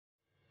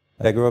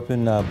I grew up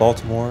in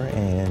Baltimore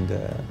and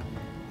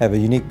have a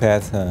unique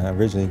path.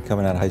 Originally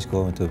coming out of high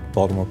school, I went to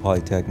Baltimore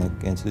Polytechnic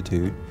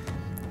Institute,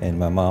 and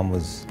my mom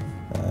was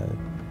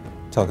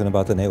talking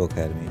about the Naval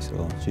Academy,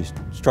 so she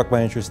struck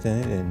my interest in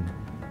it, and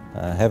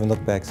haven't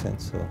looked back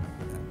since. So,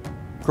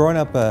 growing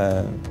up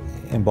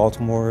in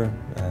Baltimore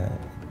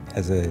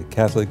as a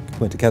Catholic,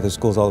 went to Catholic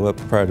schools all the way up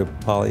prior to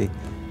Poly.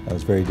 I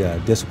was very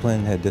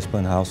disciplined, had a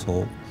disciplined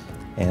household,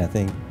 and I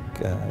think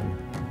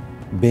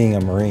being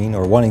a Marine,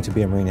 or wanting to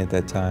be a Marine at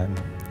that time,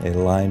 it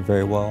aligned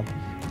very well.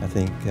 I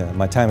think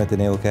my time at the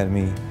Naval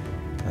Academy,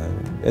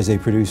 as they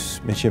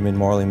produce midshipmen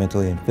morally,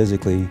 mentally, and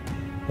physically,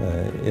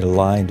 it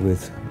aligned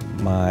with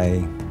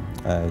my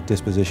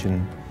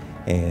disposition,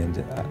 and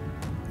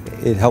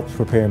it helped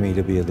prepare me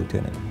to be a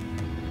lieutenant.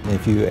 And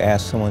if you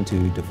ask someone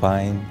to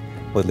define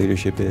what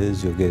leadership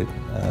is, you'll get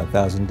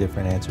 1,000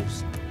 different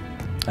answers.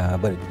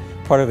 But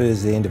part of it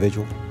is the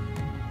individual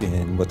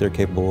and what they're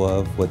capable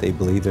of, what they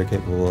believe they're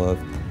capable of,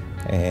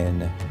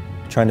 and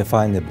trying to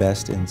find the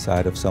best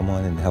inside of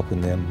someone and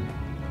helping them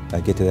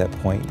get to that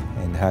point.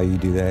 And how you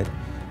do that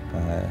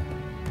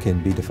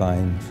can be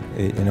defined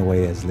in a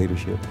way as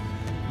leadership.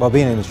 While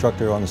being an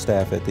instructor on the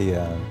staff at the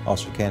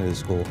Officer Candidate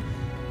School,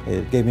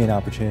 it gave me an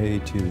opportunity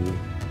to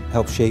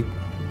help shape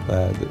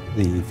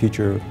the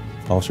future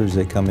officers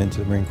that come into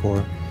the Marine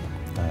Corps.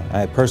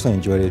 I personally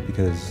enjoyed it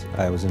because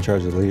I was in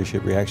charge of the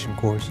Leadership Reaction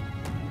course.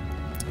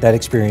 That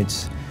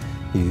experience,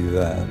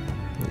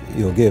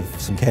 you'll give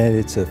some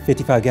candidates a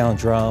 55-gallon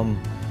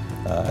drum,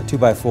 a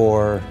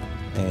 2x4,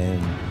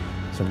 and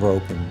some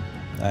rope,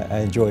 and I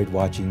enjoyed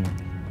watching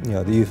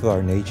the youth of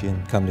our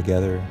nation come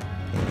together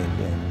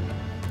and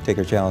take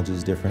our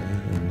challenges differently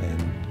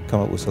and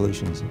come up with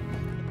solutions.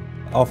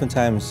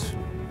 Oftentimes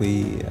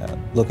we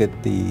look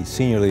at the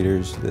senior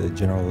leaders, the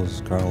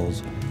generals,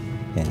 colonels,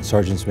 and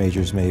sergeants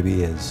majors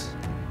maybe, as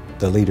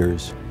the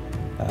leaders,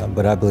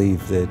 but I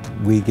believe that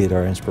we get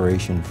our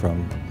inspiration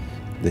from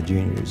the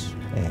juniors.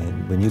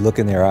 And when you look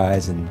in their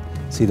eyes and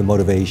see the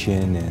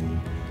motivation and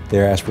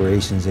their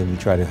aspirations, and you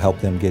try to help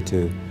them get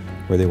to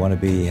where they want to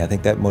be, I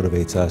think that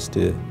motivates us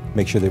to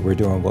make sure that we're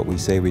doing what we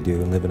say we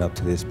do and living up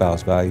to the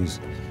espoused values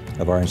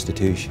of our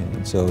institution.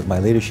 And so my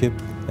leadership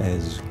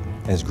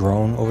has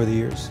grown over the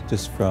years,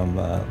 just from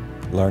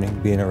learning,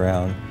 being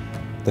around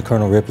the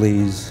Colonel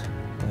Ripleys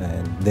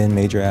and then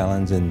Major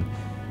Allens, and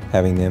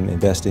having them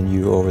invest in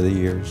you over the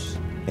years,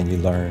 and you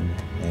learn.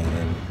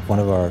 And one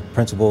of our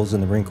principles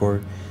in the Marine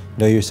Corps,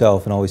 know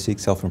yourself and always seek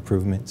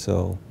self-improvement.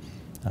 So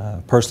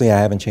personally I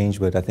haven't changed,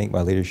 but I think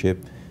my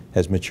leadership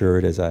has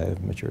matured as I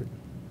have matured.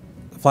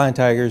 Flying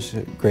Tigers,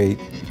 great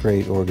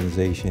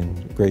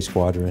organization, great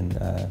squadron.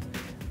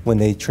 When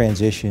they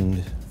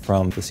transitioned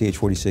from the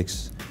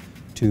CH-46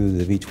 to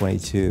the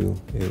V-22,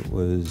 it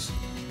was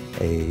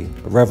a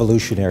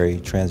revolutionary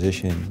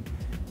transition.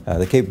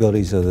 The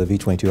capabilities of the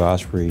V-22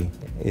 Osprey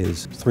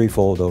is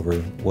threefold over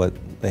what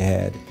they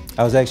had.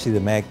 I was actually the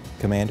MAG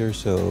commander,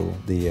 so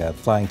the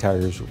Flying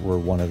Tigers were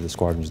one of the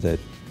squadrons that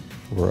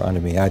were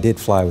under me. I did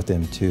fly with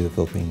them to the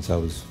Philippines. I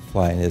was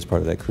flying as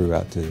part of that crew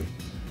out to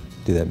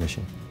do that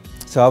mission.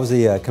 So I was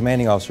the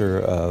commanding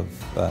officer of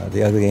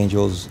the Ugly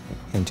Angels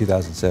in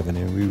 2007,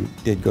 and we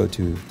did go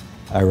to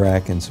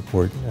Iraq and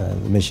support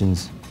the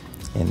missions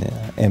in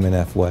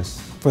MNF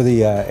West. For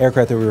the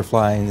aircraft that we were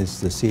flying,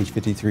 this is the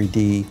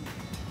CH-53D,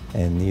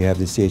 and you have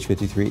the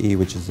CH-53E,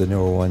 which is the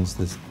newer ones.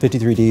 The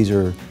 53Ds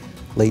are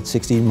late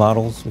 60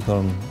 models, we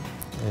call them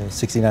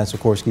 69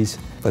 Sikorskis,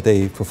 but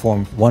they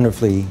performed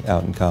wonderfully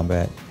out in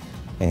combat,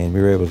 and we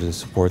were able to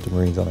support the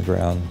Marines on the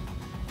ground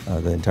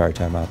the entire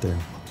time out there.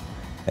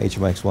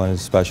 HMX-1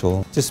 is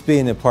special. Just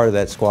being a part of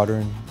that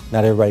squadron,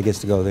 not everybody gets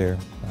to go there.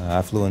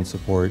 I flew in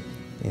support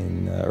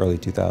in early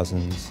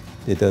 2000s.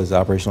 It does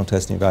operational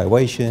testing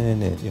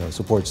evaluation. It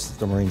supports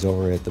the Marines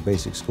over at the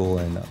basic school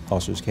and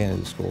Officers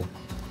Candidate School.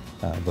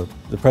 But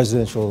the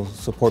presidential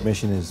support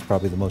mission is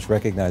probably the most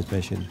recognized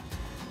mission.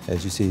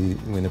 As you see,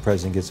 when the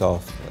president gets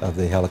off of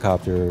the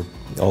helicopter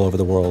all over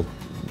the world,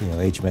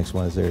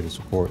 HMX-1 is there to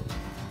support.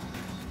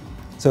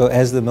 So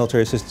as the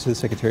military assistant to the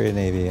Secretary of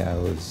the Navy, I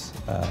was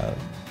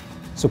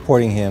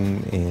supporting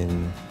him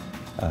in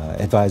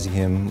advising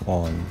him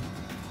on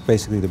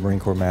basically the Marine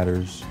Corps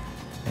matters,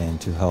 and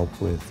to help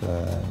with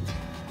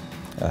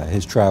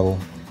his travel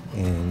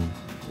and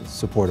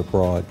support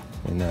abroad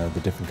in the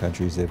different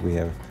countries that we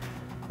have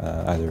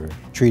either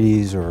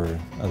treaties or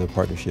other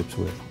partnerships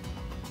with.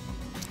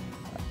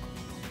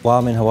 While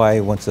I'm in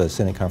Hawaii, once a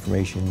Senate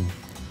confirmation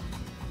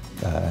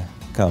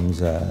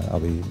comes,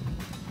 I'll be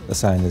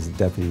assigned as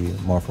Deputy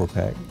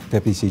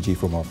CG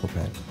for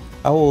MARFORPAC.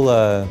 I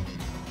will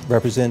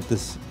represent the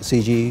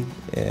CG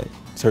at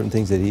certain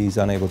things that he's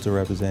unable to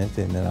represent,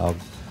 and then I'll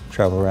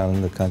travel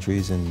around the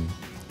countries and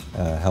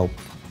help,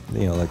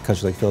 like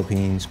countries like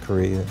Philippines,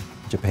 Korea,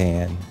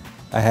 Japan.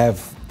 I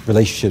have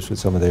relationships with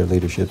some of their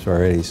leaderships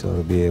already, so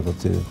to be able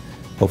to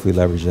hopefully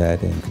leverage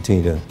that and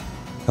continue to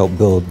help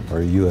build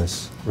our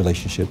U.S.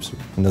 relationships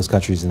in those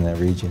countries in that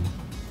region.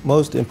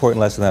 Most important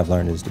lesson I've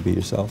learned is to be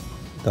yourself.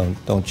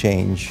 Don't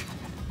change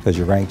because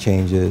your rank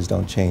changes,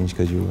 don't change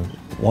because you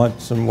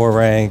want some more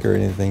rank or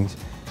anything.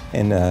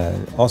 And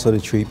also to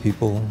treat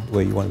people the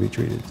way you want to be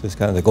treated. So it's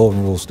kind of the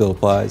golden rule still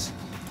applies,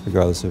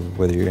 regardless of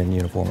whether you're in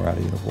uniform or out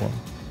of uniform.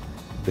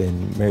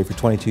 Been married for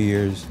 22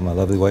 years. My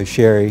lovely wife,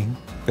 Sherry,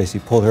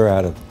 basically pulled her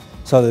out of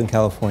Southern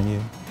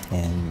California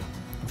and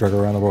drug her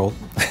around the world.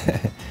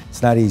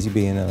 It's not easy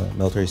being a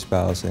military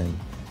spouse and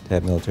to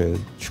have military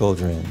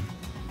children,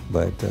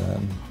 but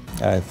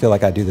I feel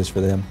like I do this for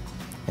them,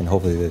 and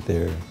hopefully that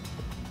they're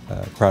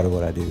proud of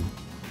what I do.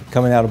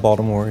 Coming out of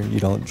Baltimore, you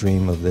don't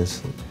dream of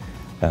this.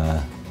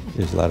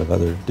 There's a lot of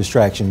other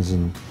distractions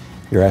and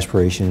your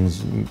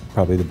aspirations.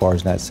 Probably the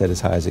bar's not set as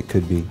high as it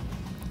could be.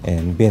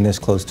 And being this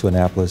close to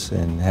Annapolis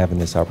and having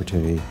this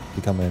opportunity,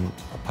 becoming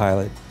a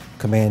pilot,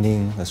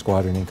 commanding a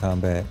squadron in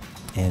combat,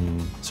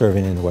 and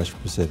serving in the Western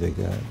Pacific,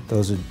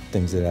 those are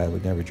things that I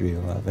would never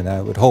dream of. And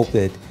I would hope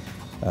that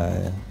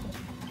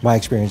my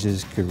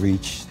experiences could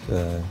reach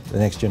the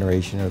next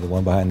generation or the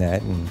one behind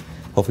that, and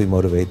hopefully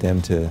motivate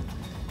them to,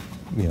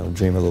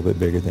 dream a little bit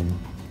bigger than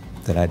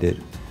I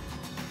did.